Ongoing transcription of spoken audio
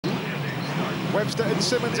Webster and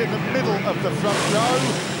Simmons in the middle of the front row.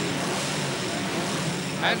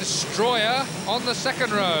 And Stroyer on the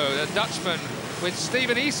second row, the Dutchman, with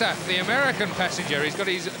Steven Isaf, the American passenger. He's got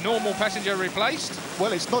his normal passenger replaced.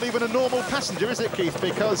 Well, it's not even a normal passenger, is it, Keith?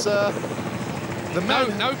 Because the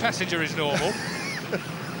man... No passenger is normal.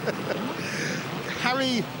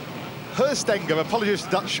 Harry Herstenger, apologies to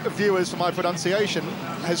Dutch viewers for my pronunciation,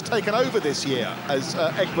 has taken over this year as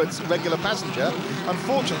Egbert's regular passenger.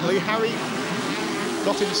 Unfortunately, Harry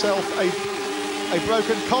got himself a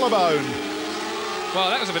broken collarbone. Well,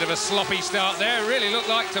 that was a bit of a sloppy start there. It really looked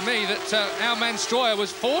like to me that our man Stroyer was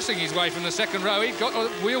forcing his way from the second row. He'd got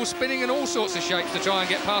wheels spinning in all sorts of shapes to try and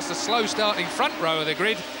get past the slow-starting front row of the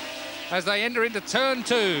grid as they enter into turn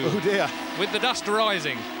 2. Oh, dear. With the dust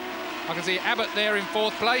rising. I can see Abbott there in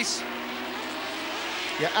 4th place.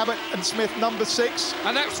 Yeah, Abbott and Smith, number 6.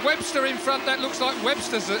 And that's Webster in front. That looks like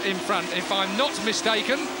Webster's in front, if I'm not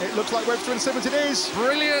mistaken. It looks like Webster and Simmons it is.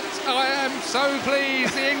 Brilliant. I am so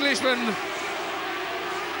pleased, the Englishman.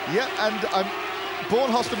 Yeah, and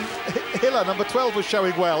Bornhorst and Hiller, number 12, was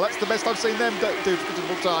showing well. That's the best I've seen them do for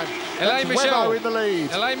considerable time. Elaine Michel in the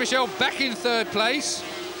lead. Elaine Michel back in 3rd place.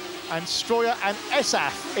 And Stroyer and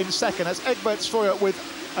Esaf in 2nd. That's Egbert Stroyer with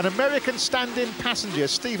an American stand-in passenger,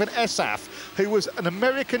 Stephen Esaf, who was an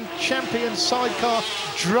American champion sidecar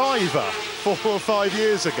driver 4 or 5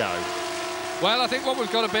 years ago. Well, I think what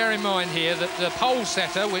we've got to bear in mind here, that the pole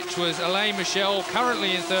setter, which was Elaine Michel,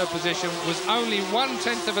 currently in 3rd position, was only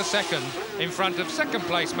 1/10 of a second in front of 2nd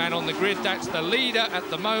place man on the grid. That's the leader at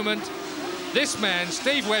the moment. This man,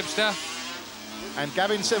 Steve Webster. And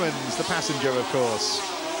Gavin Simmons, the passenger, of course.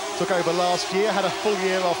 Took over last year, had a full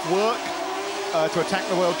year off work to attack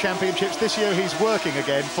the World Championships. This year he's working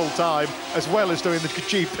again full-time, as well as doing the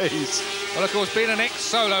GPs. Well, of course, being an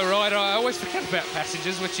ex-solo rider, I always forget about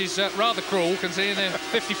passengers, which is rather cruel, considering they're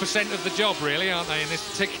 50% of the job, really, aren't they, in this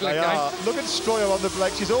particular game? Are. Look at Stroyer on the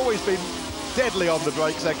brakes. He's always been deadly on the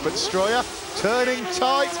brakes, Egbert Stroyer. Turning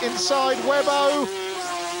tight inside Webbo.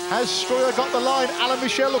 Has Stroyer got the line? Alain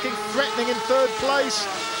Michel looking threatening in 3rd place.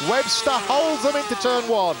 Webster holds them into turn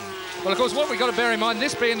 1. Well, of course, what we've got to bear in mind,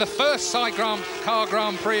 this being the first Sidecar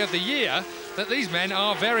Grand Prix of the year, that these men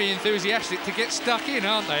are very enthusiastic to get stuck in,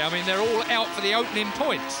 aren't they? I mean, they're all out for the opening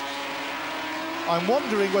points. I'm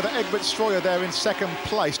wondering whether Egbert Stroyer there in 2nd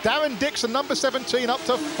place. Darren Dixon, number 17, up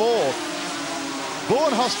to 4th.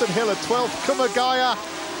 Bornhorst and Hiller, 12th. Kumagaya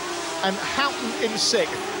and Houghton in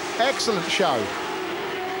 6th. Excellent show.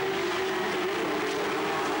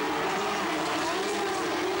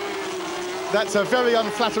 That's a very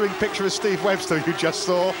unflattering picture of Steve Webster you just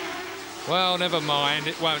saw. Well, never mind.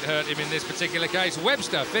 It won't hurt him in this particular case.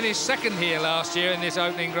 Webster finished 2nd here last year in this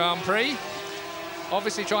opening Grand Prix.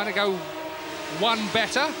 Obviously trying to go one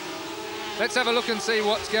better. Let's have a look and see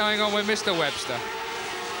what's going on with Mr. Webster.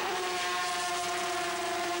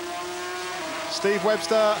 Steve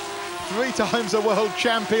Webster, 3 times a world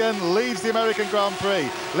champion, leads the American Grand Prix.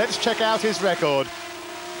 Let's check out his record.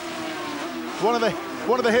 One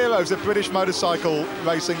of the heroes of British motorcycle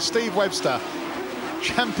racing, Steve Webster,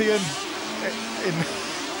 champion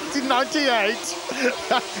in 98.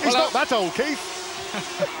 He's not that old, Keith.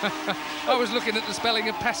 I was looking at the spelling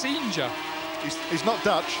of passenger. He's not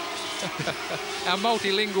Dutch. Our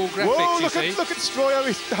multilingual graphics, Whoa, you see. Look at Stroyer,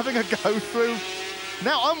 he's having a go through.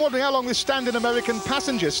 Now, I'm wondering how long this stand-in American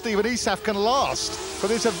passenger, Stephen Isaf, can last. But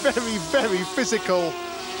it's a very, very physical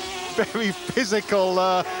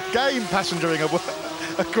game, passengering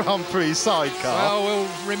a Grand Prix sidecar. Well,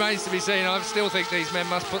 remains to be seen. I still think these men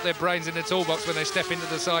must put their brains in the toolbox when they step into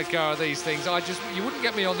the sidecar of these things. You wouldn't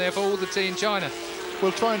get me on there for all the tea in China.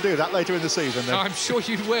 We'll try and do that later in the season, then. I'm sure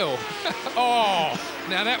you will. Oh,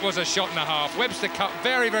 now that was a shot and a half. Webster cut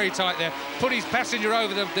very, very tight there, put his passenger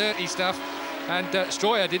over the dirty stuff, and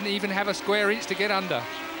Stroyer didn't even have a square inch to get under.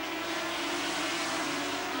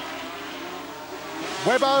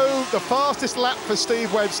 Webbo, the fastest lap for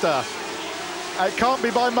Steve Webster. It can't be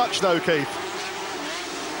by much, though, Keith.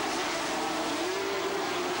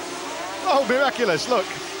 Oh, miraculous, look.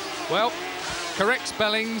 Well, correct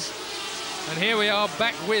spellings. And here we are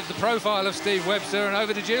back with the profile of Steve Webster, and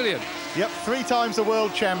over to Julian. Yep, 3 times the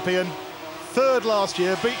world champion. 3rd last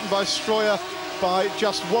year, beaten by Stroyer by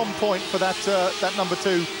just 1 point for that number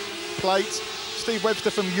 2 plate. Steve Webster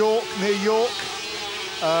from York, near York.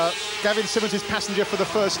 Gavin Simmons, his passenger for the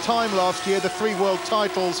first time last year. The 3 world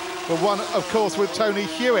titles were won, of course, with Tony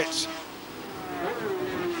Hewitt.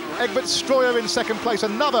 Egbert Stroyer in 2nd place,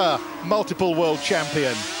 another multiple world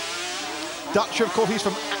champion. Dutch, of course,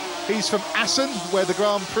 he's from Assen, where the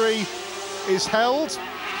Grand Prix is held.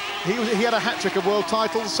 He had a hat-trick of world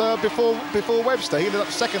titles before Webster. He ended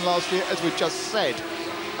up second last year, as we've just said.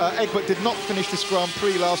 Egbert did not finish this Grand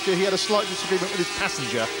Prix last year. He had a slight disagreement with his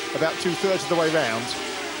passenger about 2/3 of the way round.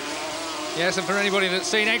 Yes, and for anybody that's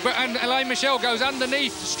seen Egbert, and Alain Michel goes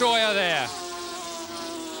underneath Stroyer there.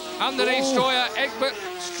 Underneath Stroyer, Egbert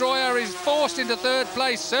Stroyer is forced into third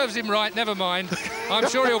place. Serves him right, never mind. I'm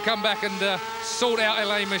sure he'll come back and sort out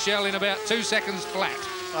Alain Michel in about 2 seconds flat.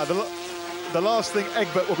 The last thing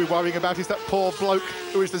Egbert will be worrying about is that poor bloke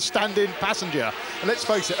who is the stand-in passenger. And let's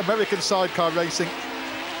face it, American sidecar racing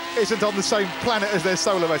isn't on the same planet as their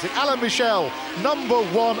solo racing. Alain Michel,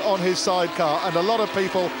 #1 on his sidecar, and a lot of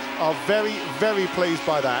people are very, very pleased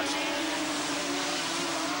by that.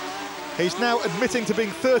 He's now admitting to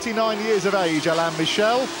being 39 years of age, Alain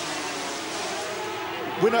Michel.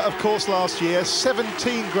 Winner, of course, last year,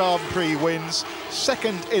 17 Grand Prix wins,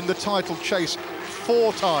 second in the title chase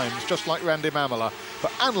 4 times, just like Randy Mamola.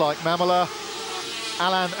 But unlike Mamola,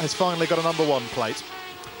 Alain has finally got a #1 plate.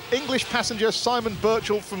 English passenger Simon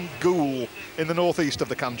Birchall from Goole in the northeast of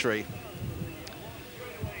the country.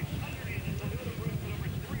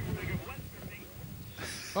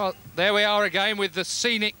 Well, there we are again with the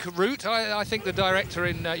scenic route. I think the director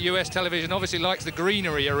in US television obviously likes the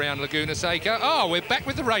greenery around Laguna Seca. Oh, we're back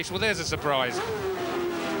with the race. Well, there's a surprise.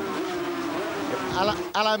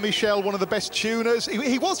 Alain Michel, one of the best tuners.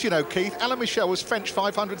 He was, you know, Keith. Alain Michel was French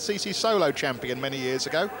 500cc solo champion many years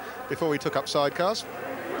ago, before he took up sidecars.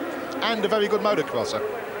 And a very good motocrosser.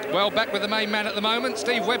 Well, back with the main man at the moment.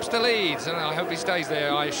 Steve Webster leads, and I hope he stays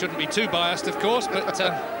there. I shouldn't be too biased, of course, but...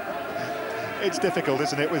 It's difficult,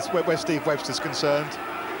 isn't it, where Steve Webster's concerned.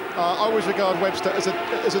 I always regard Webster as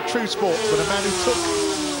a true sportsman, a man who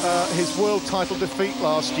took his world title defeat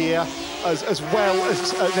last year as well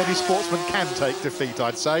as any sportsman can take defeat,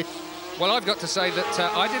 I'd say. Well, I've got to say that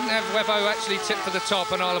I didn't have Webbo actually tip for the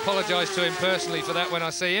top, and I'll apologise to him personally for that when I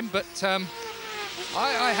see him, but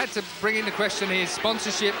I had to bring into question his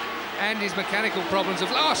sponsorship and his mechanical problems of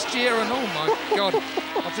last year, and oh my God,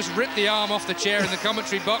 I've just ripped the arm off the chair in the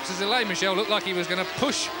commentary box as Alain Michel looked like he was going to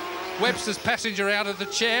push Webster's passenger out of the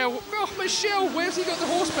chair. Oh, Michel, where's he got the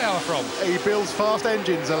horsepower from? He builds fast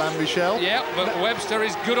engines, Alain Michel. Yeah, but Webster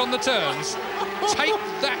is good on the turns. Take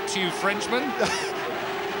that, you Frenchman.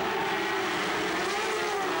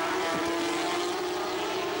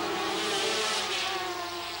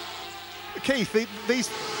 Keith, these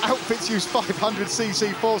outfits use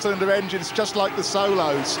 500cc four-cylinder engines just like the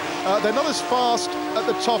solos. They're not as fast at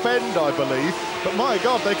the top end, I believe, but my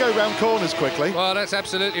God, they go round corners quickly. Well, that's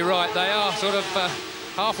absolutely right. They are sort of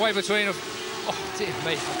halfway between... Oh, dear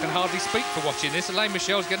me, I can hardly speak for watching this. Alain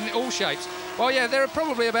Michel's getting it all shapes. Well, yeah, they're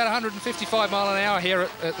probably about 155 mile an hour here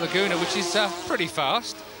at Laguna, which is pretty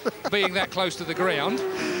fast, being that close to the ground.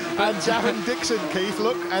 And Darren Dixon, Keith,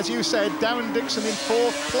 look, as you said, Darren Dixon in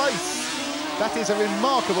 4th place. That is a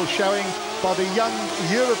remarkable showing by the young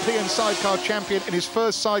European sidecar champion in his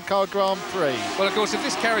first sidecar Grand Prix. Well, of course, if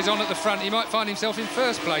this carries on at the front, he might find himself in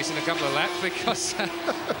 1st place in a couple of laps, because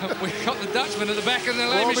we've got the Dutchman at the back, and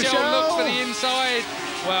Alain Michel looks for the inside.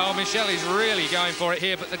 Well, Michel is really going for it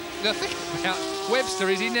here, but the thing about Webster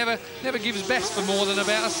is he never gives best for more than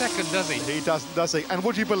about a second, does he? He doesn't, does he? And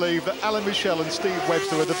would you believe that Alain Michel and Steve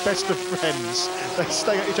Webster are the best of friends? They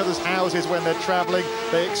stay at each other's houses when they're travelling,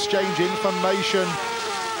 they exchange information.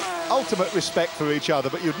 Ultimate respect for each other,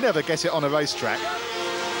 but you'd never guess it on a racetrack.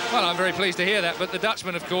 Well, I'm very pleased to hear that, but the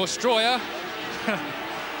Dutchman, of course, Stroyer,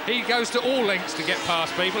 he goes to all lengths to get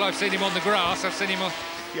past people. I've seen him on the grass, I've seen him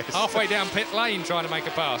halfway down pit lane trying to make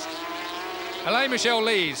a pass. Alain Michel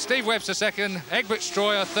leads, Steve Webster 2nd, Egbert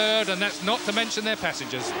Stroyer 3rd, and that's not to mention their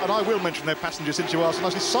passengers. And I will mention their passengers since you asked. And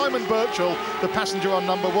I see Simon Birchall, the passenger on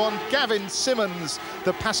 #1, Gavin Simmons,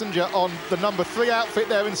 the passenger on the #3 outfit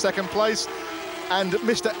there in 2nd place, and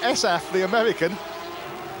Mr. Esaf, the American.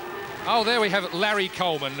 Oh, there we have Larry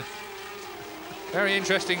Coleman. Very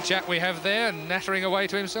interesting chap we have there, nattering away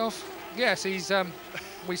to himself. Yes, he's,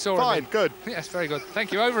 we saw him. Fine, good. Yes, very good.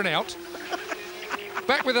 Thank you, over and out.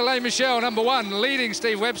 Back with Alain Michel, #1, leading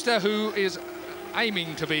Steve Webster, who is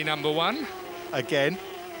aiming to be #1. Again.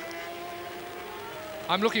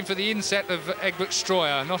 I'm looking for the inset of Egbert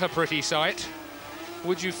Stroyer, not a pretty sight.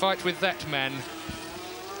 Would you fight with that man?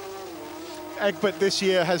 Egbert this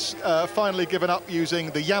year has finally given up using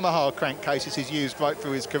the Yamaha crankcases he's used right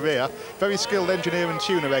through his career. Very skilled engineer and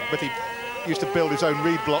tuner, Egbert. He used to build his own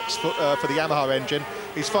reed blocks for the Yamaha engine.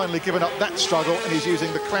 He's finally given up that struggle, and he's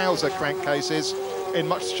using the Krauser crankcases.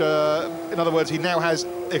 in other words, he now has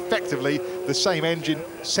effectively the same engine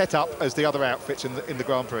set up as the other outfits in the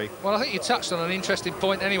Grand Prix. Well, I think you touched on an interesting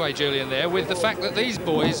point anyway, Julian, there, with the fact that these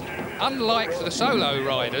boys, unlike the solo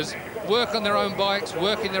riders, work on their own bikes,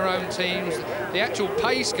 work in their own teams. The actual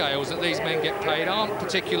pay scales that these men get paid aren't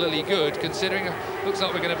particularly good, considering looks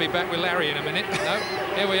like we're going to be back with Larry in a minute. No,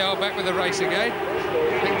 here we are back with the race again.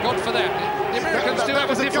 Thank God for that. The Americans do have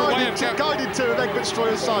a different way of guided to of Egbert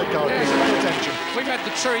Stroyer's sidecar. Yes. Pay attention. We've had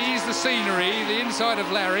the trees, the scenery, the inside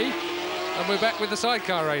of Larry, and we're back with the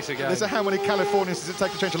sidecar race again. There's a how many Californians does it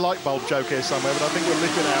take to change a light bulb joke here somewhere, but I think we'll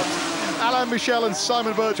leave it out. Alain Michel and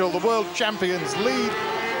Simon Birchall, the world champions, lead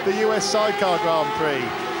the US Sidecar Grand Prix.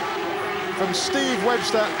 From Steve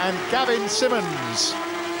Webster and Gavin Simmons.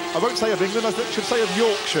 I won't say of England, I should say of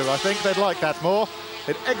Yorkshire. I think they'd like that more.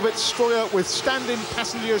 In Egbert Stroyer with stand-in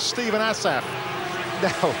passenger Stephen Assaf.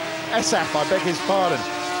 Now, Assaf, I beg his pardon.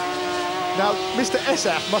 Now, Mr.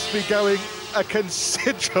 Assaf must be going a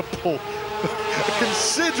considerable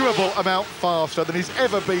amount faster than he's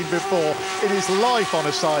ever been before in his life on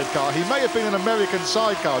a sidecar. He may have been an American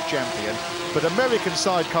sidecar champion, but American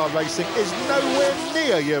sidecar racing is nowhere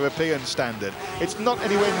near European standard. It's not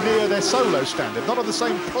anywhere near their solo standard, not on the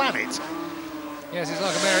same planet. Yes, it's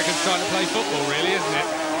like Americans trying to play football, really, isn't it?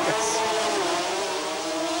 Yes.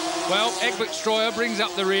 Well, Egbert Stroyer brings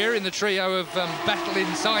up the rear in the trio of battling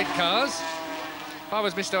sidecars. If I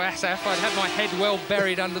was Mr. Assaf, I'd have my head well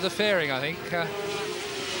buried under the fairing, I think.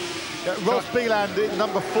 Rolf Bieland in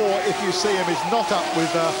number 4, if you see him, is not up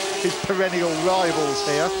with his perennial rivals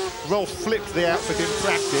here. Rolf flipped the outfit in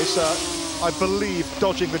practice, I believe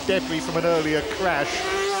dodging the debris from an earlier crash,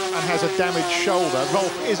 and has a damaged shoulder.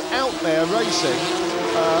 Rolf is out there racing,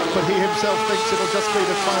 but he himself thinks it'll just be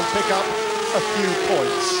to try and pick up a few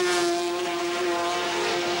points.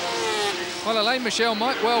 Well, Alain Michel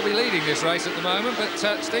might well be leading this race at the moment, but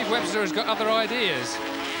Steve Webster has got other ideas.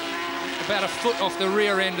 About a foot off the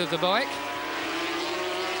rear end of the bike.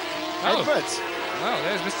 Oh, well,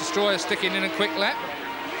 there's Mr. Stroyer sticking in a quick lap.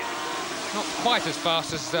 Not quite as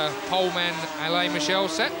fast as poleman Alain Michel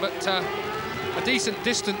set, but a decent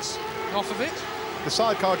distance off of it. The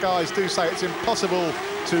sidecar guys do say it's impossible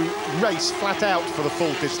to race flat out for the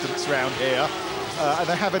full distance round here, and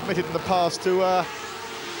they have admitted in the past to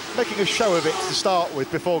making a show of it to start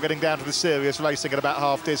with before getting down to the serious racing at about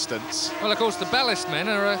half distance. Well, of course, the ballast men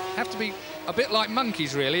have to be a bit like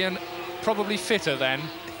monkeys, really, and probably fitter than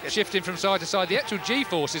shifting from side to side. The actual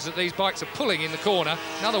G-forces that these bikes are pulling in the corner.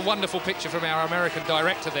 Another wonderful picture from our American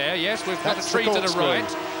director there. Yes, we've got a tree to the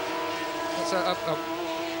right.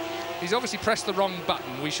 He's obviously pressed the wrong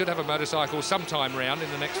button. We should have a motorcycle sometime round in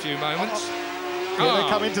the next few moments. Here they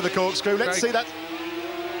come into the corkscrew. Let's see that.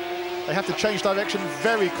 They have to change direction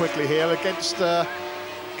very quickly here against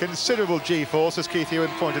considerable G-force, as Keith Huewen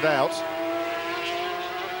pointed out.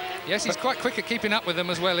 Yes, he's quite quick at keeping up with them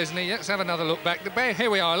as well, isn't he? Let's have another look back. Here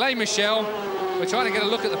we are, Alain Michel. We're trying to get a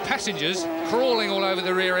look at the passengers crawling all over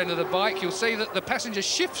the rear end of the bike. You'll see that the passenger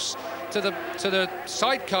shifts to the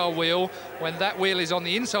sidecar wheel when that wheel is on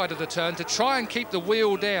the inside of the turn to try and keep the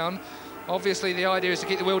wheel down. Obviously, the idea is to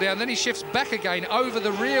keep the wheel down. Then he shifts back again over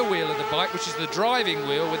the rear wheel of the bike, which is the driving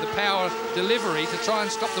wheel with the power delivery to try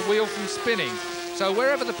and stop the wheel from spinning. So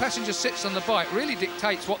wherever the passenger sits on the bike really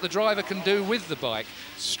dictates what the driver can do with the bike.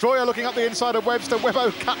 Stroyer looking up the inside of Webster.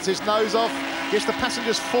 Webbo cuts his nose off. Yes, the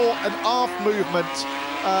passenger's fore and aft movement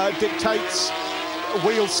dictates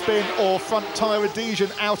wheel spin or front tyre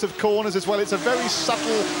adhesion out of corners as well. It's a very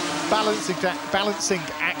subtle balancing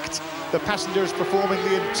act the passenger is performing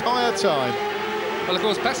the entire time. Well, of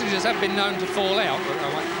course, passengers have been known to fall out, but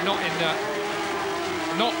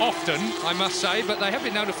not often, I must say, but they have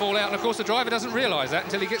been known to fall out, and of course the driver doesn't realise that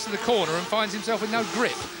until he gets to the corner and finds himself with no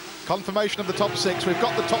grip. Confirmation of the top 6. We've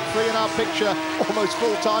got the top 3 in our picture almost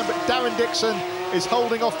full time, but Darren Dixon is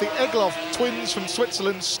holding off the Egloff twins from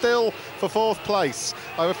Switzerland still for 4th place.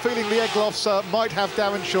 I have a feeling the Egloffs might have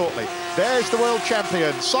Darren shortly. There's the world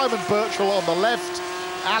champion, Simon Birchall on the left,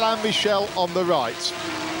 Alain Michel on the right.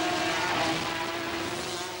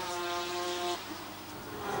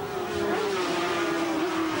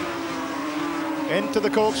 Into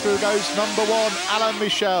the corkscrew goes number 1, Alain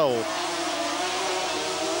Michel.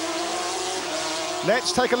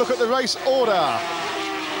 Let's take a look at the race order.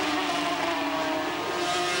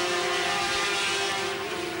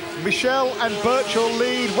 Michel and Birchall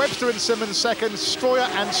lead, Webster and Simmons second, Stroyer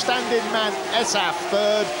and stand-in man Assaf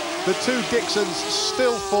third, the 2 Dixons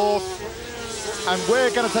still 4th. And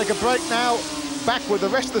we're going to take a break now, back with the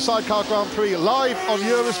rest of the Sidecar Grand Prix live on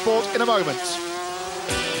Eurosport in a moment.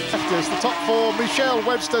 practice. The top four, Michel,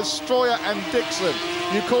 Webster, Stroyer and Dixon.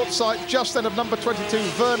 You caught sight just then of number 22,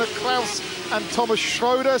 Werner Klaus and Thomas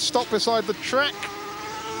Schroeder, stopped beside the track.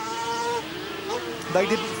 They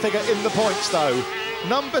didn't figure in the points, though.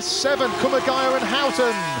 Number 7, Kumagaya and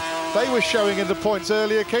Houghton. They were showing in the points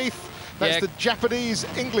earlier, Keith. That's the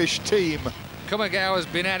Japanese-English team. Kumagaya has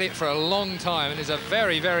been at it for a long time and is a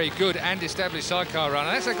very, very good and established sidecar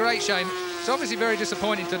runner. That's a great shame. It's obviously very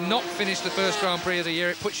disappointing to not finish the first Grand Prix of the year.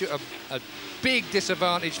 It puts you at a big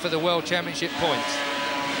disadvantage for the World Championship points.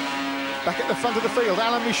 Back at the front of the field,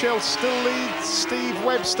 Alain Michel still leads Steve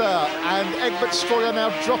Webster, and Egbert Stroyer now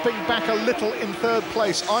dropping back a little in third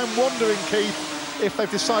place. I'm wondering, Keith, if they've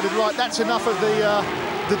decided, right, that's enough of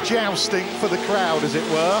the jousting for the crowd, as it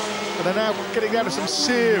were, and they're now getting down to some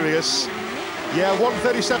serious,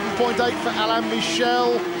 137.8 for Alain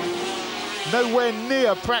Michel. Nowhere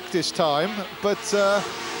near practice time, but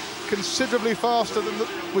considerably faster than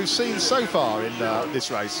we've seen so far in this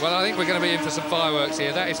race. Well, I think we're going to be in for some fireworks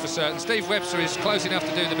here, that is for certain. Steve Webster is close enough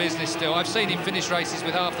to do the business still. I've seen him finish races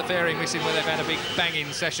with half the fairing missing where they've had a big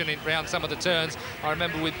banging session around some of the turns. I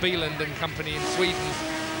remember with Bieland and company in Sweden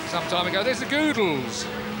some time ago. There's the Goodles,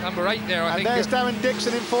 number 8 there, I think. And there's Darren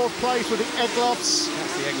Dixon in 4th place with the Egloffs.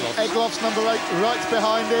 That's the Egloffs. Egloffs, number 8, right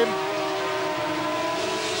behind him.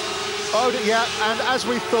 Oh, yeah, and as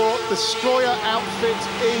we thought, the Stroyer outfit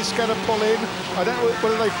is going to pull in. I don't know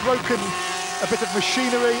whether they've broken a bit of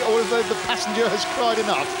machinery or whether the passenger has cried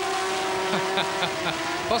enough.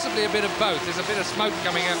 Possibly a bit of both. There's a bit of smoke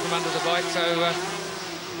coming out from under the bike, so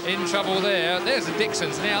in trouble there. There's the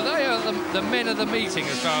Dixons. Now, they are the men of the meeting,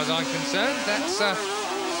 as far as I'm concerned. That's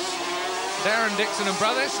Darren Dixon and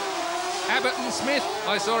brothers. Abbott and Smith.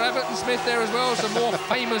 I saw Abbott and Smith there as well, some more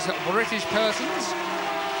famous British persons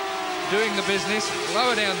doing the business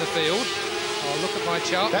lower down the field. I'll look at my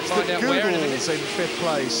chart and find out where in a minute. That's the Goodles in 5th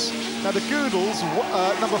place. Now the Goodles,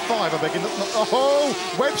 number 5, I beg your pardon. Oh,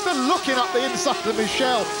 Webster looking up the inside of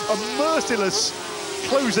Michel. A merciless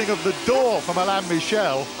closing of the door from Alain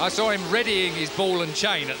Michel. I saw him readying his ball and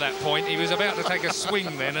chain at that point. He was about to take a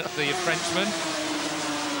swing then at the Frenchman.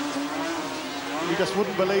 You just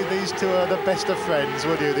wouldn't believe these two are the best of friends,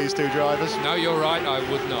 would you, these two drivers? No, you're right, I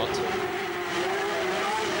would not.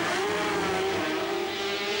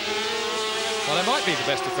 Well, they might be the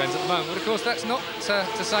best of friends at the moment, but of course that's not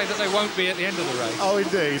to say that they won't be at the end of the race. Oh,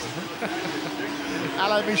 indeed.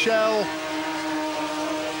 Alain Michel.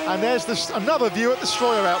 And there's another view at the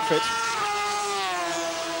Stroyer outfit.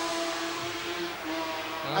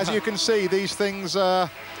 As you can see, these things are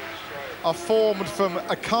formed from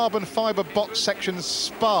a carbon fibre box section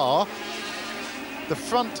spar. The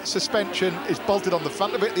front suspension is bolted on the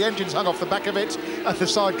front of it, the engine's hung off the back of it, and the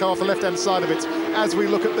sidecar off the left-hand side of it, as we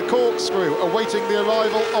look at the corkscrew, awaiting the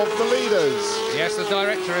arrival of the leaders. Yes, the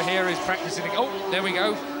director here is practicing. Oh, there we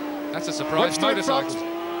go. That's a surprise. Motorcycle.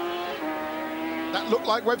 That looked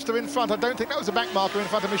like Webster in front. I don't think that was a back marker in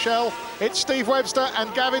front of Michel. It's Steve Webster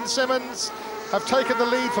and Gavin Simmons have taken the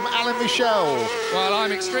lead from Alain Michel. Well,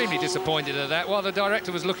 I'm extremely disappointed at that. While the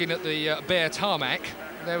director was looking at the bare tarmac,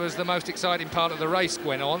 there was the most exciting part of the race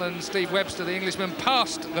went on, and Steve Webster, the Englishman,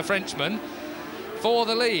 passed the Frenchman for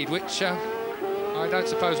the lead, which I don't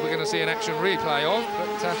suppose we're going to see an action replay of,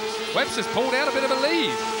 but Webster's pulled out a bit of a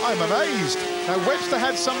lead. I'm amazed. Now, Webster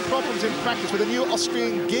had some problems in practice with a new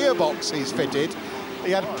Austrian gearbox he's fitted.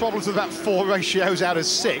 He had problems with about 4 ratios out of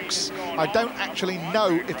 6. I don't actually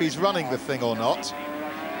know if he's running the thing or not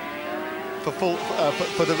for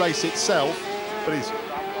the race itself, but he's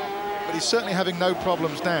certainly having no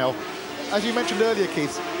problems now. As you mentioned earlier,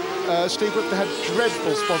 Keith, Steve Webster had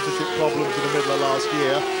dreadful sponsorship problems in the middle of last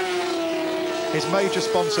year. His major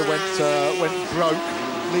sponsor went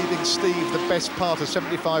broke, leaving Steve the best part of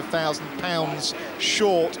 £75,000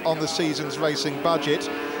 short on the season's racing budget.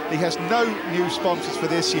 He has no new sponsors for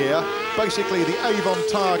this year. Basically, the Avon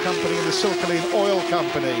Tyre Company and the Silkaline Oil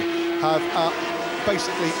Company have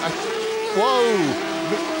basically... whoa!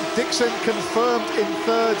 Dixon confirmed in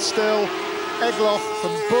 3rd still. Egloff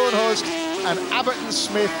from Bornhorst and Abbott and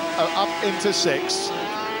Smith are up into 6th.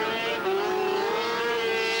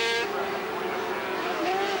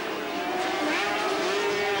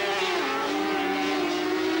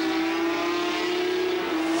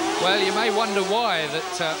 Well, you may wonder why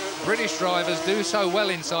that British drivers do so well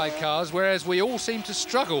in sidecars, whereas we all seem to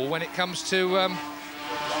struggle when it comes to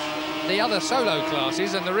the other solo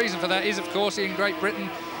classes. And the reason for that is, of course, in Great Britain,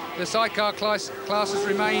 the sidecar classes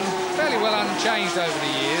remain fairly well unchanged over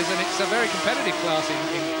the years, and it's a very competitive class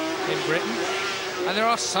in Britain. And there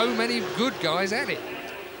are so many good guys at it.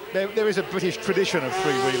 There is a British tradition of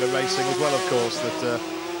three-wheeler racing as well, of course,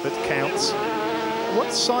 that counts.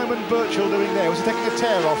 What's Simon Birchall doing there? Was he taking a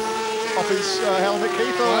tear off his helmet,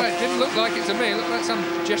 Keith? Or? Well, it didn't look like it to me. It looked like some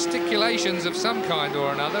gesticulations of some kind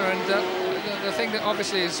or another. And the thing that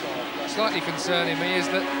obviously is slightly concerning me is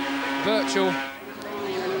that Birchall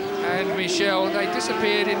and Michel, they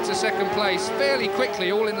disappeared into second place fairly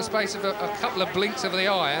quickly, all in the space of a couple of blinks of the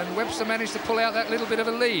eye, and Webster managed to pull out that little bit of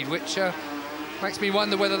a lead, which makes me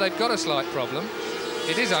wonder whether they've got a slight problem.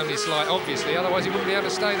 It is only slight, obviously, otherwise he wouldn't be able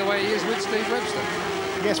to stay the way he is with Steve Webster.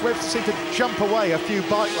 Yes, Webster seemed to jump away a few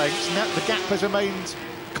bike lengths, and the gap has remained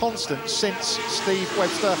constant since Steve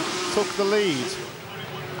Webster took the lead.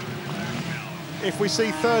 If we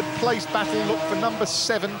see third place battle, look for number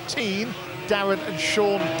 17, Darren and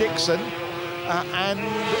Sean Dixon, and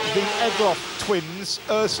the Egloff twins,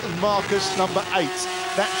 Urs and Marcus, number 8.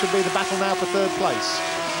 That should be the battle now for third place.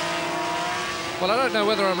 Well, I don't know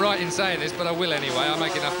whether I'm right in saying this, but I will anyway. I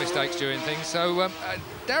make enough mistakes during things. So,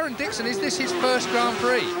 Darren Dixon, is this his first Grand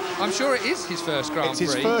Prix? I'm sure it is his first Grand Prix.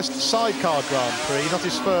 It's his first sidecar Grand Prix, not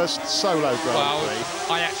his first solo Grand Prix.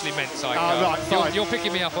 I actually meant sidecar. Right, fine. You're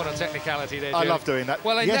picking me up on a technicality there, I love doing that.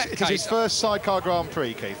 Well, in yes, that it is his first sidecar Grand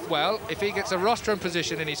Prix, Keith. Well, if he gets a rostrum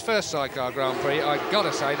position in his first sidecar Grand Prix, I've got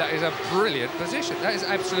to say that is a brilliant position. That is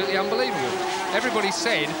absolutely unbelievable. Everybody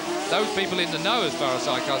said, those people in the know as far as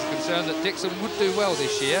sidecars are concerned, that Dixon would do well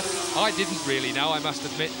this year. I didn't really know, I must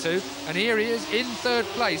admit to. And here he is in third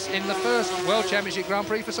place in the first World Championship Grand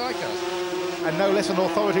Prix for sidecars. And no less an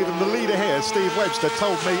authority than the leader here, Steve Webster,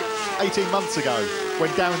 told me 18 months ago when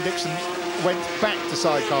Darren Dixon went back to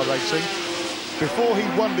sidecar racing. Before he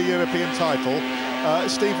won the European title,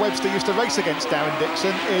 Steve Webster used to race against Darren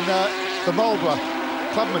Dixon in the Marlborough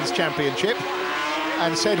Clubman's Championship,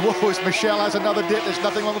 and said, whoa, Michel has another dip, there's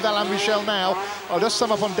nothing wrong with Alain Michel now. I'll just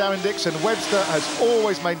sum up on Darren Dixon. Webster has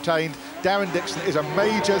always maintained Darren Dixon is a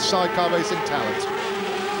major sidecar racing talent.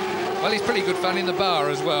 Well, he's pretty good fun in the bar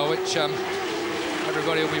as well, which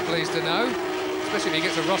everybody will be pleased to know. Especially if he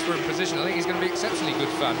gets a rostrum position, I think he's going to be exceptionally good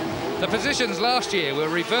fun. The positions last year were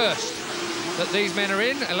reversed that these men are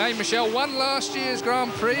in. Alain Michel won last year's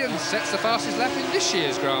Grand Prix and sets the fastest lap in this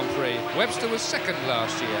year's Grand Prix. Webster was second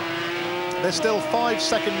last year. They're still 5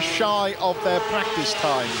 seconds shy of their practice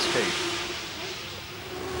times, Keith.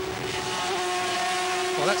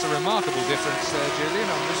 Well, that's a remarkable difference there, Julian.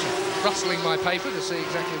 I'm just rustling my paper to see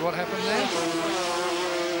exactly what happened there.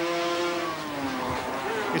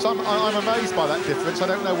 Yes, I'm amazed by that difference. I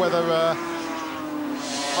don't know whether... I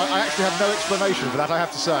actually have no explanation for that, I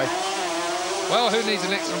have to say. Well, who needs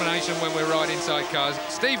an explanation when we're riding sidecars?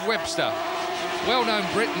 Steve Webster, well-known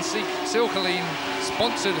Brit and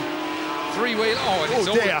Silkaline-sponsored three-wheeler. Oh,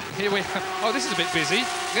 dear. Here we. Oh, this is a bit busy.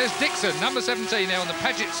 There's Dixon, number 17 now on the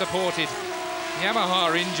Paget-supported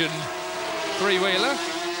Yamaha engine three-wheeler.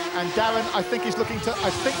 And Darren, I think he's looking to. I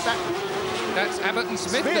think that's Abbott and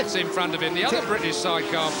Smith that's in front of him, the other British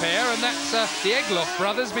sidecar pair, and that's the Egloff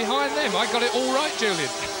brothers behind them. I got it all right, Julian.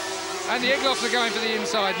 And the Egloffs are going for the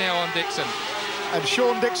inside now on Dixon. And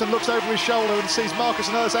Sean Dixon looks over his shoulder and sees Marcus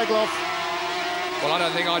and Urs Egloff. Well, I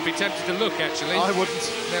don't think I'd be tempted to look, actually. I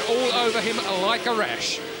wouldn't. They're all over him like a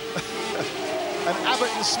rash. And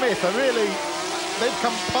Abbott and Smith are really... They've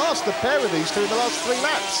come past the pair of these two in the last 3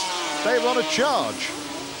 laps. They were on a charge.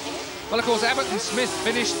 Well, of course, Abbott and Smith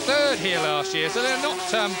finished third here last year, so they're not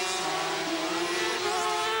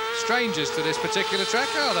strangers to this particular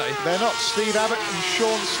track, are they? They're not. Steve Abbott and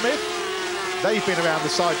Sean Smith. They've been around the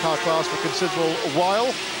sidecar class for a considerable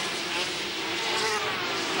while.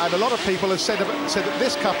 And a lot of people have said that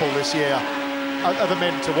this couple this year are the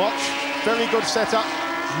men to watch. Very good setup,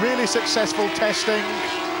 really successful testing.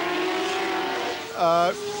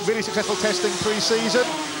 Pre-season.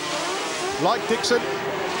 Like Dixon,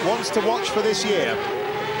 wants to watch for this year.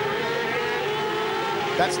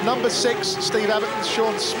 That's number 6, Steve Abbott and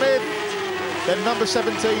Sean Smith. Then number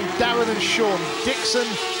 17, Darren and Sean Dixon.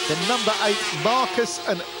 Then number 8, Marcus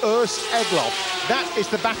and Urs Egloff. That is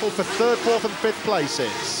the battle for 3rd, 4th and 5th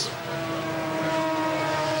places.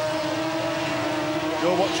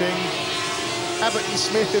 You're watching Abbott and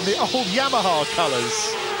Smith in the old Yamaha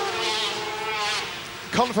colours.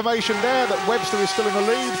 Confirmation there that Webster is still in the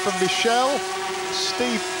lead from Michel.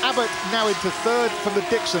 Steve Abbott now into 3rd from the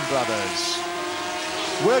Dixon brothers.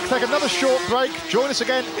 We'll take another short break. Join us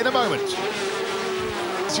again in a moment.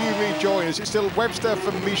 As you rejoin us, it's still Webster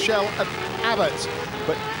from Michel and Abbott.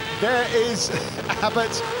 But there is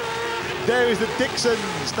Abbott. There is the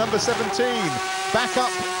Dixons, number 17. Back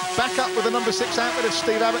up with the number 6 outfit of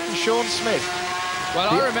Steve Abbott and Sean Smith. Well,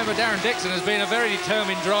 I remember Darren Dixon as being a very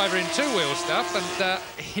determined driver in two-wheel stuff, and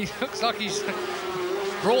he looks like he's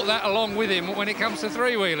brought that along with him when it comes to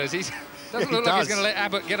three-wheelers. He doesn't look like he's going to let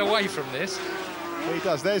Abbott get away from this. He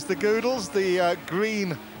does. There's the Goodles, the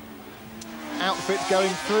green outfit going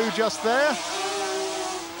through just there.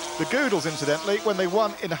 The Goodles, incidentally, when they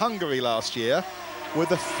won in Hungary last year, were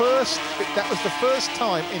the first, that was the first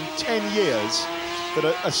time in 10 years that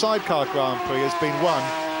a sidecar Grand Prix has been won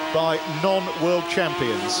by non-world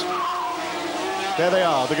champions. There they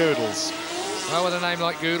are, the Goodles. Well, with a name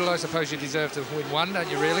like Goodle, I suppose you deserve to win one, don't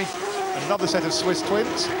you, really? Another set of Swiss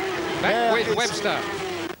twins. Back with Webster.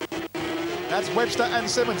 That's Webster and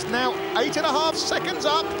Simmons. Now 8.5 seconds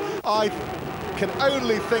up. I can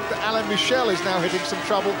only think that Alain Michel is now hitting some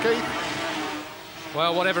trouble, Keith.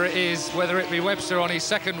 Well, whatever it is, whether it be Webster on his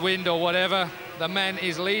second wind or whatever, the man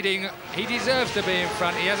is leading. He deserves to be in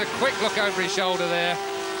front. He has a quick look over his shoulder there.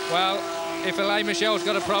 Well, if Alain Michel's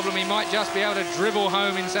got a problem, he might just be able to dribble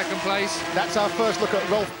home in second place. That's our first look at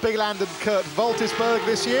Rolf Bieland and Kurt Woltersberg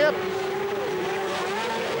this year.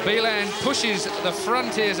 Bieland pushes the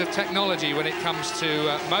frontiers of technology when it comes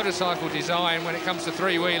to motorcycle design, when it comes to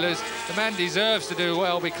three-wheelers. The man deserves to do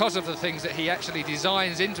well because of the things that he actually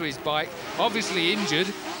designs into his bike. Obviously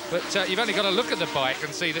injured, but you've only got to look at the bike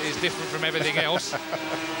and see that it's different from everything else.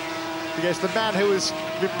 Yes, the man who has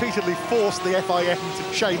repeatedly forced the FIM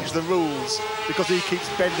to change the rules because he keeps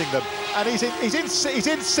bending them. And he's in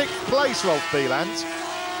 6th place, Rolf Bieland.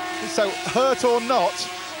 So, hurt or not,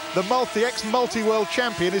 the ex-multi-world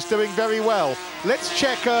champion is doing very well. Let's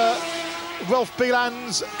check Rolf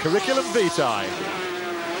Bieland's curriculum vitae.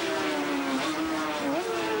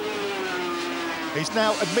 He's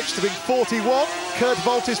now admits to being 41. Kurt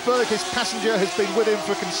Woltersberg, his passenger, has been with him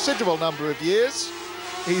for a considerable number of years.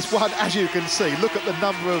 He's won, as you can see, look at the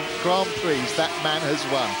number of Grand Prix that man has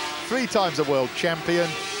won. 3 times a world champion,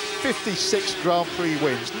 56 Grand Prix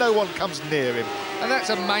wins. No one comes near him. And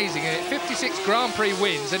that's amazing, isn't it? 56 Grand Prix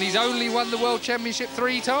wins, and he's only won the World Championship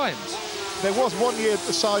 3 times. There was one year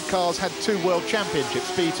the sidecars had 2 world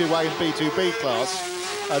championships, B2A and B2B class.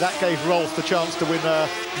 That gave Rolf the chance to win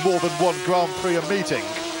more than 1 Grand Prix a meeting.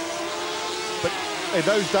 But in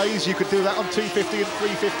those days, you could do that on 250 and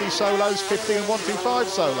 350 solos, 50 and 125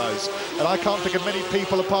 solos. And I can't think of many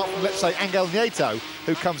people, apart from, let's say, Angel Nieto,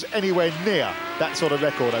 who comes anywhere near that sort of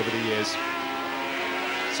record over the years.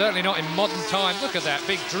 Certainly not in modern times. Look at that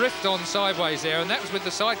big drift on sideways there, and that was with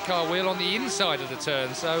the sidecar wheel on the inside of the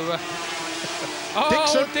turn. So,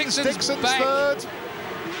 Dixon's back. Third.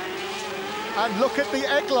 And look at the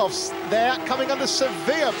Egloffs. They're coming under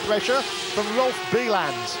severe pressure from Rolf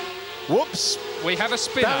Bieland. Whoops. We have a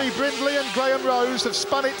spinner. Barry Brindley and Graham Rose have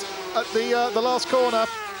spun it at the last corner.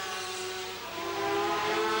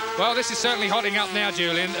 Well, this is certainly hotting up now,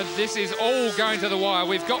 Julian. This is all going to the wire.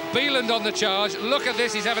 We've got Bieland on the charge. Look at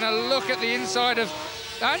this. He's having a look at the inside of...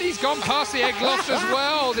 And he's gone past the Egloff as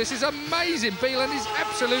well. This is amazing. Bieland is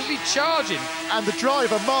absolutely charging. And the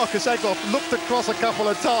driver, Marcus Egloff, looked across a couple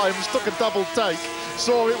of times, took a double take,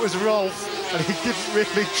 saw it was Rolf, and he didn't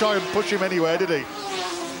really try and push him anywhere, did he?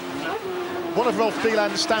 One of Rolf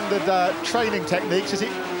Bieland's standard training techniques is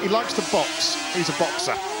he likes to box. He's a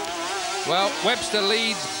boxer. Well, Webster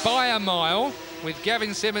leads by a mile with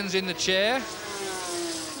Gavin Simmons in the chair.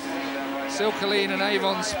 Silkeleen and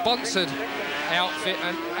Avon sponsored outfit,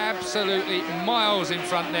 and absolutely miles in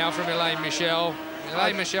front now from Alain Michel.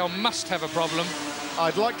 Alain Michel must have a problem.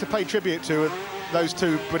 I'd like to pay tribute to those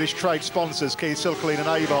 2 British trade sponsors, Keith, Silkeleen and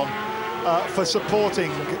Avon, for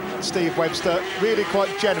supporting Steve Webster really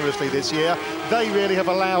quite generously this year. They really have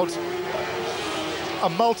allowed a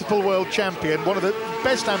multiple world champion, one of the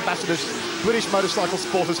best ambassadors British motorcycle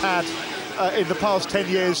sport has had in the past 10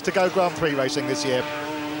 years, to go Grand Prix racing this year.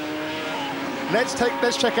 Let's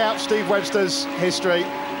check out Steve Webster's history.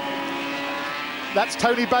 That's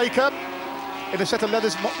Tony Baker in a set of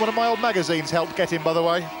leathers. One of my old magazines helped get him, by the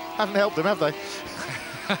way. Haven't helped him, have they?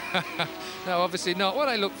 No, obviously not. Well,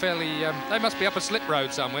 they look fairly... they must be up a slip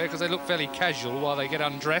road somewhere, because they look fairly casual while they get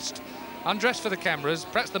undressed. Undressed for the cameras.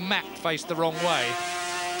 Perhaps the mat faced the wrong way.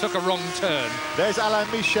 Took a wrong turn. There's Alain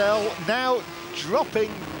Michel now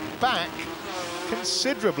dropping back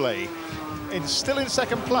considerably. Still in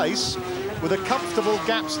second place, with a comfortable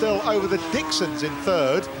gap still over the Dixons in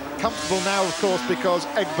third. Comfortable now, of course, because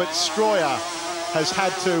Egbert Stroyer has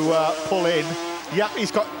had to pull in. Yep,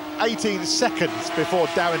 he's got 18 seconds before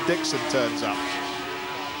Darren Dixon turns up.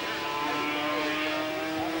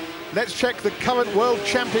 Let's check the current world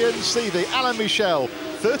champion CV. Alain Michel,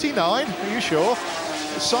 39, are you sure?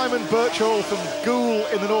 Simon Birchall from Goole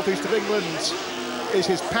in the northeast of England is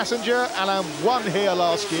his passenger. Alain won here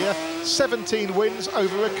last year, 17 wins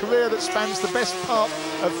over a career that spans the best part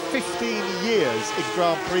of 15 years in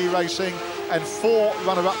Grand Prix racing and 4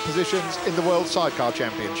 runner-up positions in the World Sidecar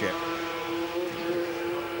Championship.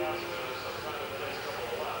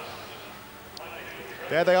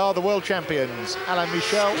 There they are, the world champions, Alain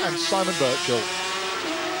Michel and Simon Birchall.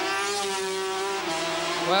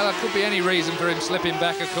 Well, there could be any reason for him slipping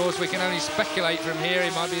back, of course. We can only speculate from here.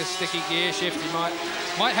 He might be a sticky gear shift. He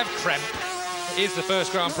might have cramp. It is the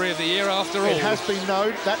first Grand Prix of the year, after all. It has been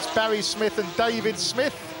known. That's Barry Smith and David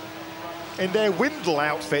Smith in their Windle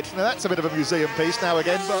outfit. Now, that's a bit of a museum piece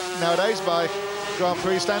nowadays by Grand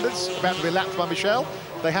Prix standards. About to be lapped by Michel.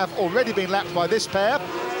 They have already been lapped by this pair.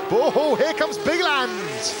 Oh, here comes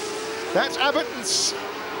Bieland. That's Abbott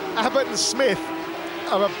and Smith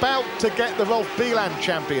are about to get the Rolf Bieland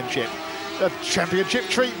championship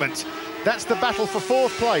treatment. That's the battle for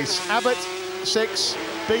 4th place. Abbott 6,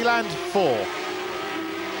 Bieland 4.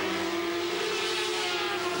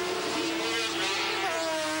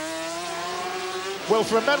 Well,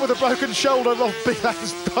 for a man with a broken shoulder, Rolf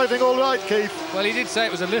Bieland's driving all right, Keith. Well, he did say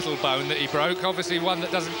it was a little bone that he broke, obviously one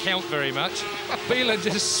that doesn't count very much. Bieland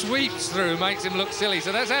just sweeps through, makes him look silly.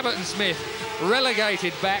 So that's Abbott and Smith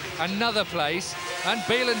relegated back another place, and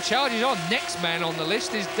Bieland charges on. Next man on the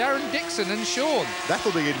list is Darren Dixon and Sean.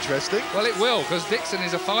 That'll be interesting. Well, it will, because Dixon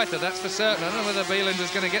is a fighter, that's for certain. I don't know whether Bieland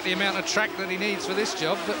is going to get the amount of track that he needs for this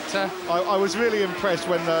job, but... I was really impressed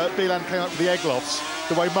when Bieland came up to the Eglofs,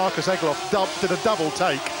 the way Marcus Egloff did a double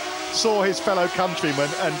take, saw his fellow countryman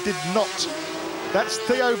and did not. That's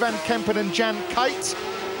Theo van Kempen and Jan Kuyt,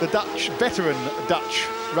 the veteran Dutch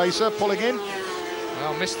racer, pulling in.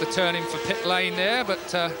 Well, missed the turning for pit lane there,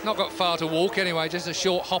 but not got far to walk anyway, just a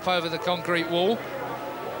short hop over the concrete wall.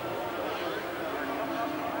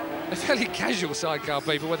 A fairly casual sidecar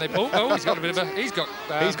people when they pull. Oh, he's got a bit of a... He's got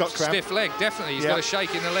stiff leg, definitely. He's got a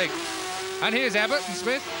shake in the leg. And here's Abbott and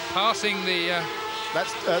Smith passing the...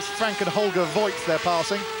 That's Frank and Holger Voigt they're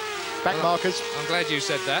passing. Back markers. I'm glad you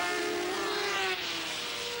said that.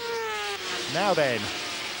 Now then.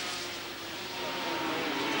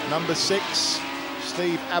 Number 6,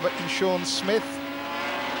 Steve Abbott and Sean Smith.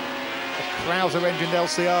 The Krauser engined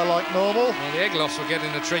LCR like normal. Well, the Eglofs were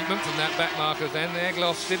getting the treatment from that back marker then. The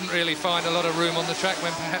Eglofs didn't really find a lot of room on the track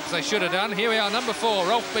when perhaps they should have done. Here we are, number 4,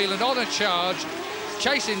 Rolf Bieland on a charge,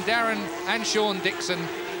 chasing Darren and Sean Dixon.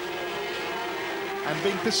 And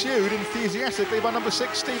being pursued enthusiastically by number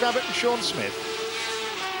 6, Steve Abbott and Sean Smith.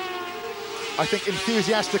 I think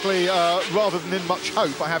enthusiastically rather than in much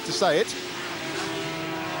hope, I have to say it.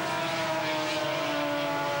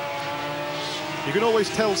 You can always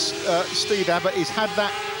tell Steve Abbott he's had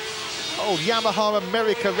that old Yamaha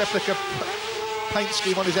America replica paint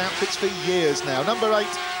scheme on his outfits for years now. Number 8,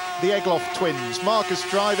 the Egloff twins. Marcus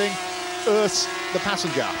driving, Urs the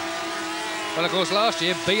passenger. Well, of course, last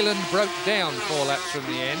year, Bieland broke down 4 laps from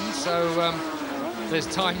the end, so there's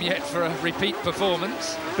time yet for a repeat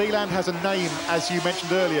performance. Bieland has a name, as you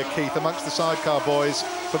mentioned earlier, Keith, amongst the sidecar boys,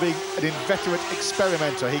 for being an inveterate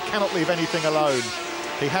experimenter. He cannot leave anything alone.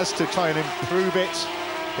 He has to try and improve it.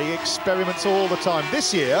 He experiments all the time.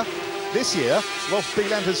 This year, Rolf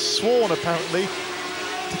Bieland has sworn, apparently,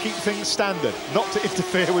 to keep things standard, not to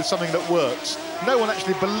interfere with something that works. No one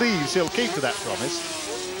actually believes he'll keep to that promise.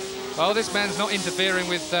 Well, this man's not interfering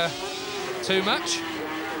with too much.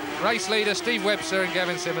 Race leader Steve Webster and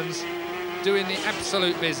Gavin Simmons doing the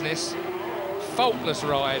absolute business. Faultless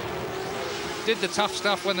ride. Did the tough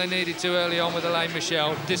stuff when they needed to early on with Alain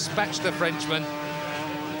Michel. Dispatched the Frenchman.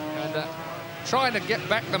 And trying to get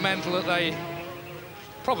back the mantle that they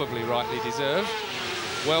probably rightly deserve.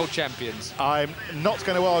 World champions. I'm not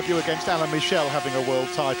going to argue against Alain Michel having a world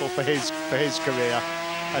title for his career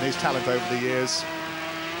and his talent over the years.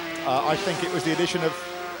 I think it was the addition of...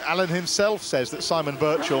 Alan himself says that Simon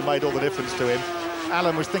Birchall made all the difference to him.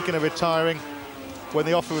 Alan was thinking of retiring when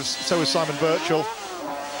the offer was... So was Simon Birchall.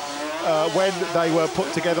 When they were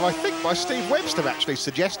put together, I think by Steve Webster actually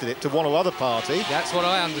suggested it to one or other party. That's what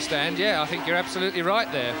I understand, yeah. I think you're absolutely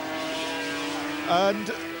right there.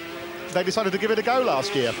 And they decided to give it a go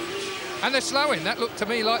last year. And they're slowing. That looked to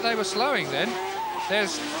me like they were slowing then.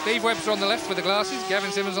 There's Steve Webster on the left with the glasses,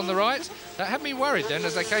 Gavin Simmons on the right. That had me worried then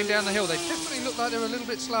as they came down the hill. They definitely looked like they were a little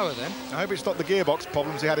bit slower then. I hope it's not the gearbox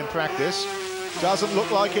problems he had in practice. Doesn't look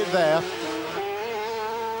like it there.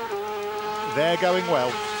 They're going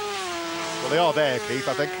well. Well, they are there, Keith,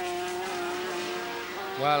 I think.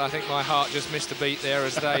 Well, I think my heart just missed a beat there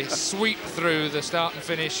as they sweep through the start and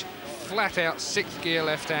finish. Flat out 6th gear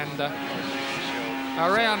left-hander.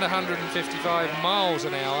 Around 155 miles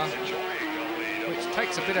an hour. Which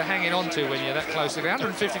takes a bit of hanging on to when you're that close to the ground.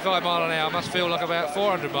 155 mile an hour must feel like about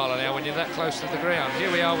 400 mile an hour when you're that close to the ground.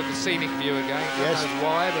 Here we are with the scenic view again. Yes. God knows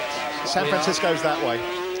why, but San Francisco's that way.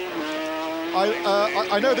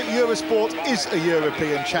 I know that Eurosport is a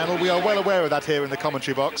European channel. We are well aware of that here in the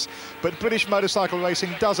commentary box. But British motorcycle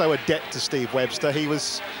racing does owe a debt to Steve Webster. He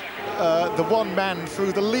was the one man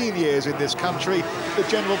through the lean years in this country the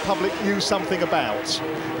general public knew something about.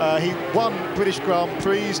 He won British Grand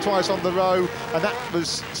Prix twice on the row, and that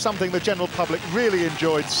was something the general public really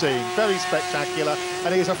enjoyed seeing. Very spectacular,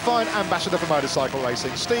 and he is a fine ambassador for motorcycle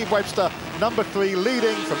racing. Steve Webster, number 3,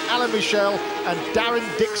 leading from Alan Michel and Darren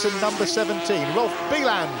Dixon, number 17. Rolf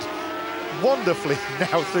Bieland, wonderfully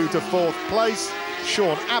now through to 4th place.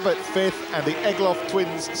 Sean Abbott 5th, and the Egloff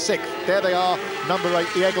twins 6th. There they are, number 8,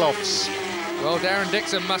 the Egloffs. Well, Darren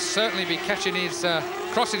Dixon must certainly be catching his,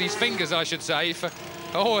 crossing his fingers, I should say, for,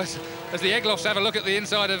 as the Egloffs have a look at the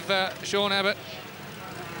inside of Sean Abbott.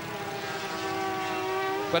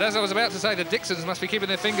 But as I was about to say, the Dixons must be keeping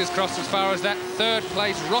their fingers crossed as far as that 3rd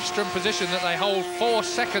place rostrum position that they hold 4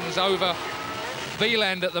 seconds over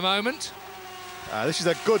Bieland at the moment. This is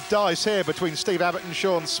a good dice here between Steve Abbott and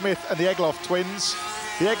Sean Smith and the Egloff twins.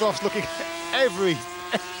 The Egloffs looking every...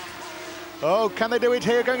 Oh, can they do it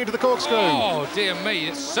here going into the corkscrew? Oh, dear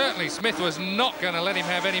me. Certainly Smith was not going to let him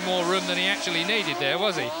have any more room than he actually needed there,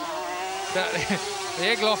 was he? The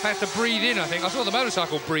Egloff had to breathe in, I think. I saw the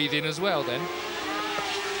motorcycle breathe in as well then.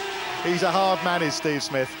 He's a hard man, is Steve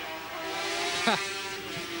Smith.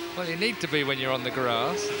 Well, you need to be when you're on the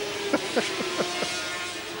grass.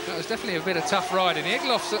 That was definitely a bit of tough riding. The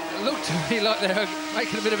Egloffs looked to me like they're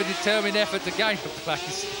making a bit of a determined effort to gain a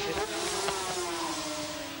place.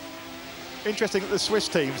 Interesting that the Swiss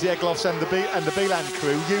teams, the Egloffs and the Bieland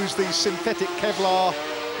crew, use these synthetic Kevlar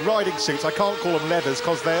riding suits. I can't call them leathers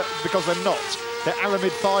because they're not. They're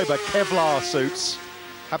aramid fibre Kevlar suits.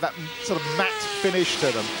 Have that sort of matte finish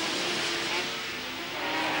to them.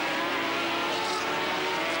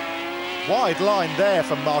 Wide line there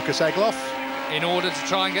from Marcus Egloff. In order to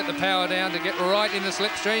try and get the power down to get right in the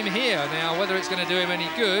slipstream here. Now, whether it's going to do him any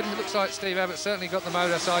good, it looks like Steve Abbott certainly got the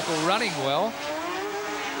motorcycle running well.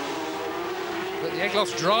 But the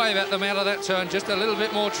Egloffs drive at them out of that turn, just a little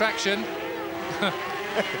bit more traction.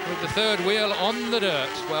 With the 3rd wheel on the dirt.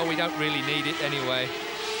 Well, we don't really need it anyway.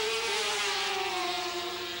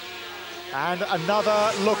 And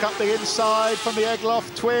another look up the inside from the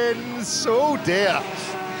Egloff twins. Oh, dear.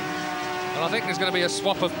 Well, I think there's going to be a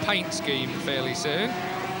swap of paint scheme fairly soon.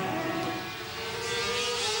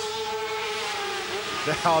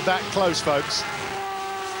 They are that close, folks.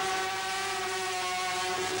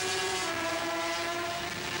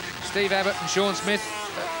 Steve Abbott and Sean Smith,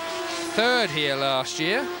 3rd here last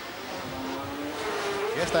year.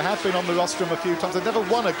 Yes, they have been on the rostrum a few times. They've never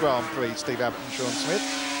won a Grand Prix, Steve Abbott and Sean Smith.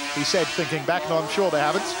 He said, thinking back, no, I'm sure they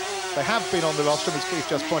haven't. They have been on the rostrum, as Keith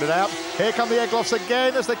just pointed out. Here come the Egloffs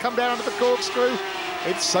again as they come down onto the corkscrew.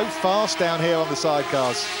 It's so fast down here on the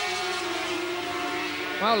sidecars.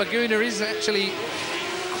 Well, Laguna is actually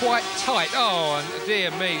quite tight. Oh, and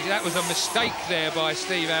dear me, that was a mistake there by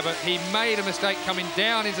Steve Abbott. He made a mistake coming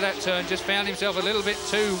down into that turn, just found himself a little bit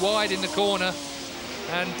too wide in the corner.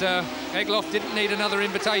 And Egloff didn't need another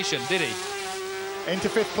invitation, did he? Into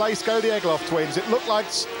 5th place go the Egloff twins. It looked like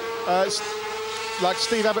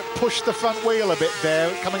Steve Abbott pushed the front wheel a bit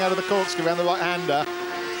there, coming out of the corkscrew around the right-hander,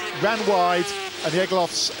 ran wide, and the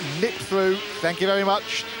Egloffs nipped through, thank you very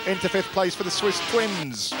much, into 5th place for the Swiss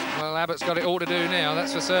twins. Well, Abbott's got it all to do now,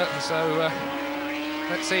 that's for certain, so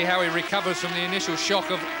let's see how he recovers from the initial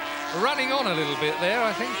shock of running on a little bit there.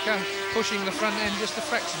 I think pushing the front end just a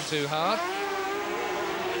fraction too hard.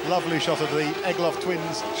 Lovely shot of the Egloff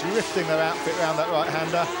twins drifting their outfit around that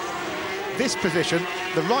right-hander. This position,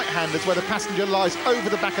 the right-handers, where the passenger lies over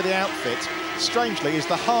the back of the outfit, strangely is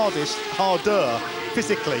the harder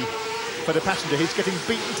physically for the passenger. He's getting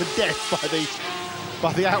beaten to death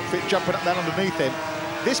by the outfit jumping up and down underneath him.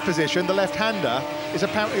 This position, the left-hander, is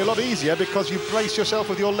apparently a lot easier because you brace yourself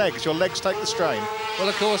with your legs. Your legs take the strain. Well,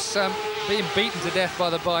 of course, being beaten to death by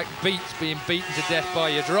the bike beats being beaten to death by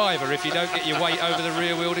your driver if you don't get your weight over the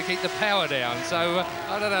rear wheel to keep the power down. So,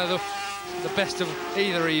 I don't know, the best of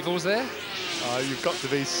either evils there. You've got to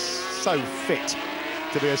be so fit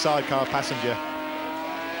to be a sidecar passenger.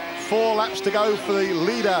 4 laps to go for the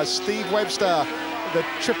leader, Steve Webster, the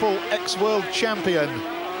triple ex-world champion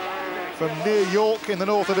from near York in the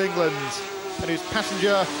north of England, and his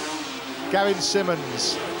passenger, Gavin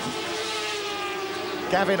Simmons.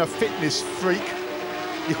 Gavin, a fitness freak,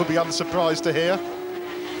 you'll be unsurprised to hear.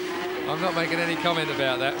 I'm not making any comment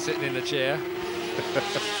about that, sitting in the chair.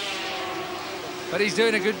 But he's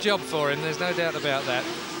doing a good job for him, there's no doubt about that.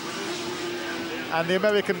 And the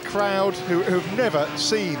American crowd, who've never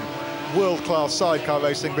seen world-class sidecar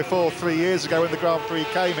racing before 3 years ago when the Grand Prix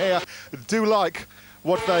came here, do like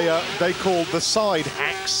what they call the side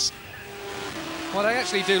hacks. Well, they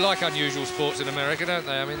actually do like unusual sports in America, don't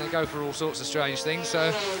they? I mean, they go for all sorts of strange things,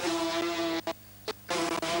 so...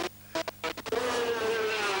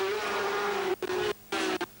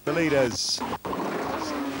 The leaders.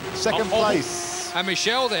 Second place. And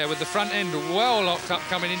Michel there with the front end well locked up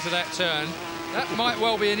coming into that turn. That might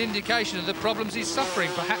well be an indication of the problems he's suffering,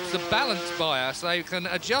 perhaps the balance bias. They can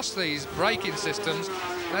adjust these braking systems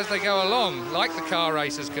as they go along, like the car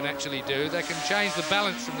racers can actually do. They can change the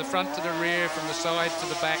balance from the front to the rear, from the side to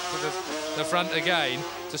the back to the front again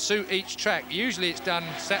to suit each track. Usually it's done,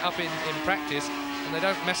 set up in practice, and they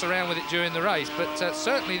don't mess around with it during the race. But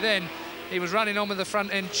certainly then, he was running on with the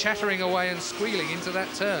front end, chattering away and squealing into that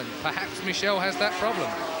turn. Perhaps Michel has that problem.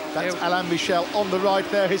 That's Alain Michel on the right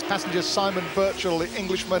there, his passenger Simon Birchall, the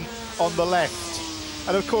Englishman, on the left.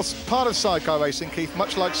 And of course, part of sidecar racing, Keith,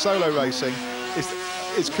 much like solo racing,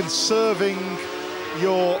 is conserving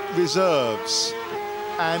your reserves.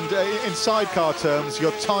 And in sidecar terms,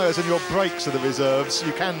 your tyres and your brakes are the reserves.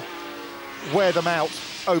 You can wear them out,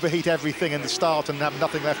 overheat everything in the start and have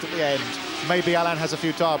nothing left at the end. Maybe Alain has a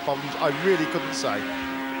few tyre problems, I really couldn't say.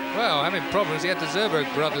 Well, having problems, he had the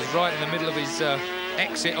Zerberg brothers right in the middle of his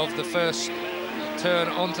exit of the first turn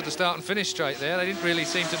onto the start and finish straight there. They didn't really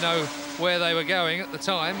seem to know where they were going at the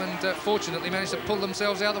time, and fortunately managed to pull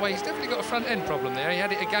themselves out of the way. He's definitely got a front end problem there. He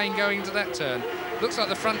had it again going into that turn. Looks like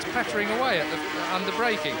the front's pattering away at the under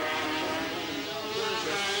braking.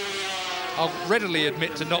 I'll readily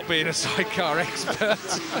admit to not being a sidecar expert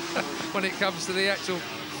when it comes to the actual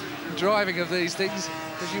driving of these things,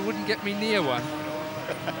 because you wouldn't get me near one,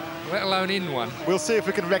 let alone in one. We'll see if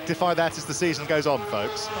we can rectify that as the season goes on,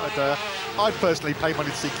 folks. I'd personally pay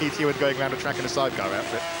money to see Keith Huewen going around a track in a sidecar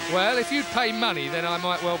outfit. Well, if you'd pay money, then I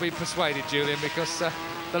might well be persuaded, Julian, because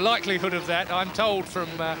the likelihood of that, I'm told from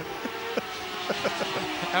our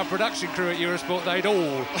production crew at Eurosport, they'd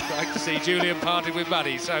all like to see Julian parted with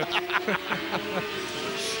money, so...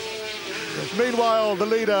 Meanwhile, the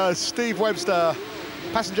leader, Steve Webster,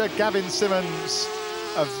 passenger Gavin Simmons,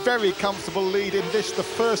 a very comfortable lead in this, the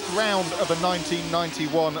first round of the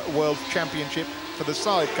 1991 World Championship for the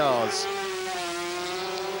sidecars.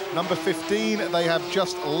 Number 15, they have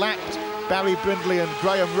just lapped Barry Brindley and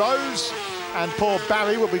Graham Rose, and poor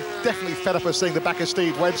Barry will be definitely fed up of seeing the back of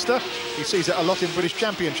Steve Webster. He sees it a lot in British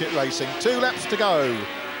Championship racing. 2 laps to go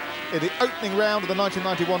in the opening round of the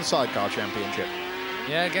 1991 Sidecar Championship.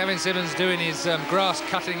 Yeah, Gavin Simmons doing his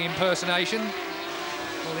grass-cutting impersonation.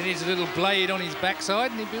 Well, he needs a little blade on his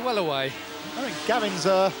backside and he'd be well away. I think Gavin's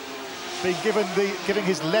been giving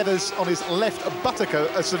his leathers on his left buttock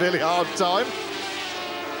a severely hard time.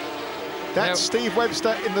 That's Steve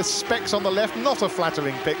Webster in the specs on the left. Not a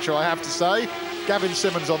flattering picture, I have to say. Gavin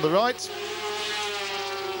Simmons on the right.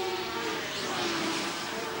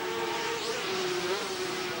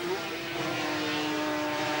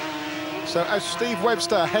 So as Steve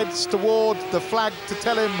Webster heads toward the flag to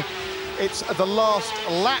tell him it's the last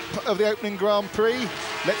lap of the opening Grand Prix,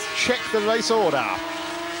 let's check the race order.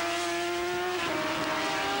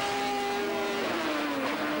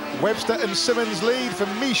 Webster and Simmons lead from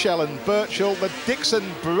Michel and Birchall, the Dixon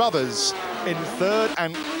brothers in third,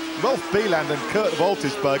 and Rolf Bieland and Kurt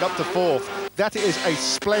Woltersberg up to fourth. That is a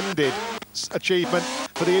splendid achievement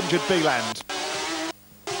for the injured Bieland.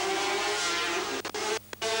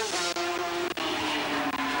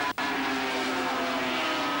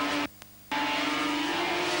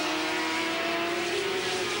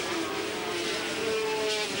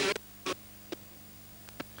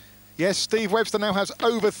 Yes, Steve Webster now has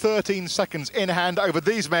over 13 seconds in hand over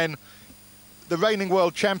these men, the reigning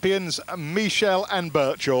world champions, Michel and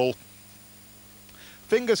Birchall.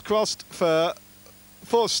 Fingers crossed for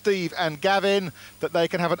Steve and Gavin that they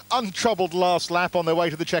can have an untroubled last lap on their way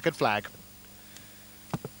to the checkered flag.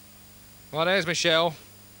 Well, there's Michel,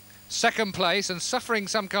 second place and suffering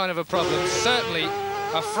some kind of a problem. Certainly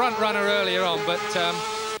a front runner earlier on, but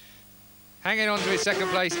hanging on to his second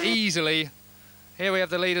place easily. Here we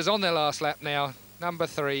have the leaders on their last lap now, number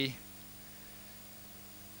 3.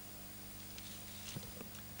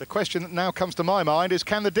 The question that now comes to my mind is,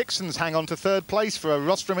 can the Dixons hang on to third place for a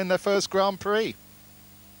rostrum in their first Grand Prix?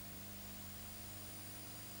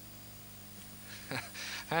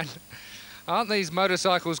 And aren't these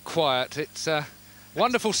motorcycles quiet? It's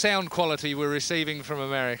wonderful sound quality we're receiving from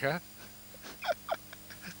America.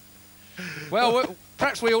 Well,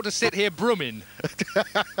 perhaps we ought to sit here brooming.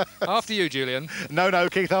 After you, Julian. No,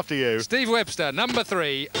 Keith, after you. Steve Webster, number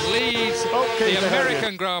 3, leads the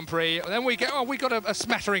American Grand Prix. Then we get, we got a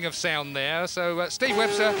smattering of sound there. So Steve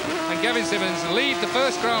Webster and Gavin Simmons lead the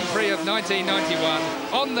first Grand Prix of 1991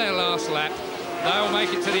 on their last lap. They'll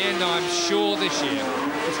make it to the end, I'm sure, this year.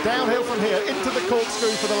 It's downhill from here, into the corkscrew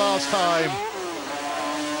for the last time.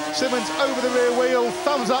 Simmons over the rear wheel,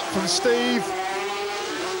 thumbs up from Steve.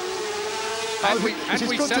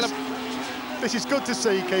 This is good to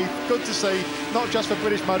see, Keith, good to see, not just for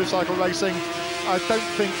British motorcycle racing. I don't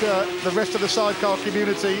think the rest of the sidecar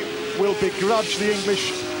community will begrudge the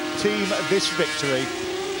English team this victory.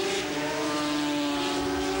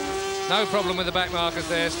 No problem with the back markers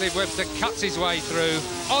there. Steve Webster cuts his way through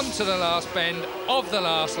onto the last bend of the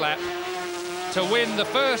last lap to win the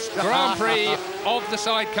first Grand Prix of the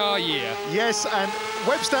sidecar year. Yes, and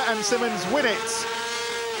Webster and Simmons win it.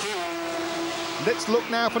 Let's look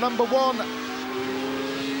now for number 1.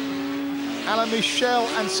 Alan Michel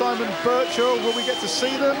and Simon Birchall. Will we get to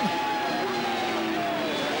see them?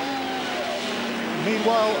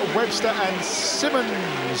 Meanwhile, Webster and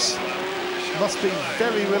Simmons must be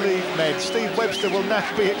very relieved men. Steve Webster will now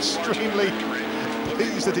be extremely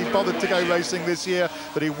pleased that he bothered to go racing this year,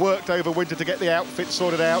 that he worked over winter to get the outfit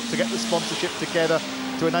sorted out, to get the sponsorship together,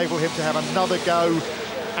 to enable him to have another go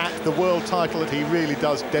at the world title that he really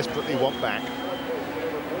does desperately want back.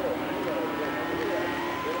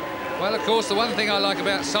 Well, of course, the one thing I like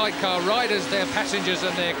about sidecar riders, their passengers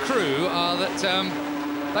and their crew, are that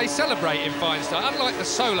they celebrate in fine style. Unlike the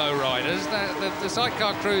solo riders, the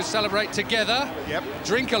sidecar crews celebrate together,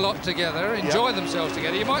 drink a lot together, enjoy themselves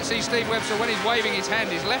together. You might see Steve Webster, when he's waving his hand,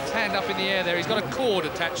 his left hand up in the air there, he's got a cord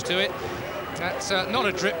attached to it. That's not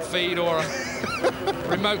a drip feed or a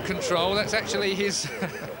remote control, that's actually his...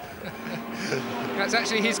 That's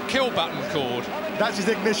actually his kill button cord. That's his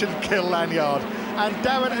ignition kill lanyard. And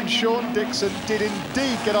Darren and Sean Dixon did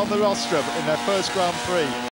indeed get on the rostrum in their first Grand Prix.